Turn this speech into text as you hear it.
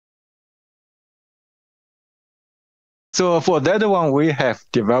So for that one, we have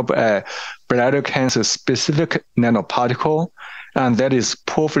developed a bladder cancer specific nanoparticle, and that is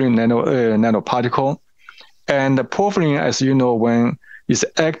porphyrin nanoparticle. And the porphyrin, as you know, when it's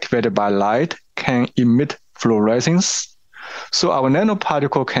activated by light, can emit fluorescence. So our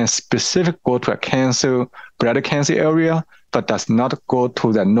nanoparticle can specifically go to a bladder cancer area, but does not go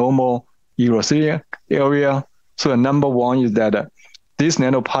to the normal urothelial area. So the number one is that this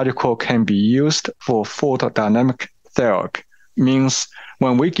nanoparticle can be used for photodynamic therapy. Means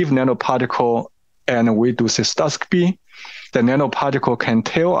when we give nanoparticle and we do cystoscopy, the nanoparticle can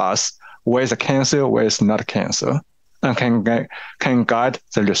tell us where is the cancer, where is not cancer, and can guide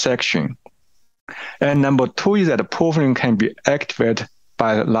the resection. And number two is that the porphyrin can be activated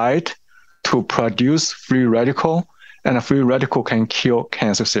by light to produce free radical, and a free radical can kill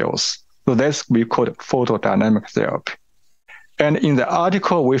cancer cells. So that's we call it photodynamic therapy. And in the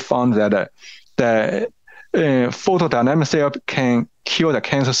article, we found that the photodynamic therapy can kill the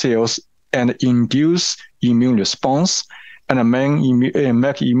cancer cells and induce immune response and make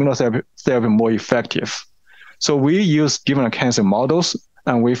immunotherapy more effective. So we use different cancer models,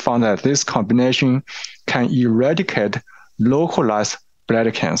 and we found that this combination can eradicate localized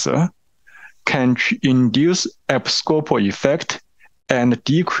bladder cancer, can induce abscopal effect, and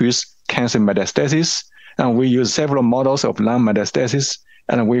decrease cancer metastasis. And we use several models of lung metastasis,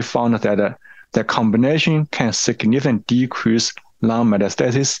 and we found that the combination can significantly decrease lung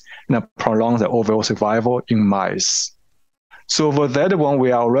metastasis and prolong the overall survival in mice. So for that one,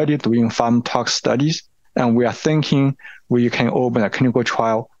 we are already doing farm tox studies, and we are thinking we can open a clinical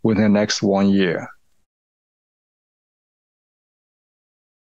trial within the next 1 year.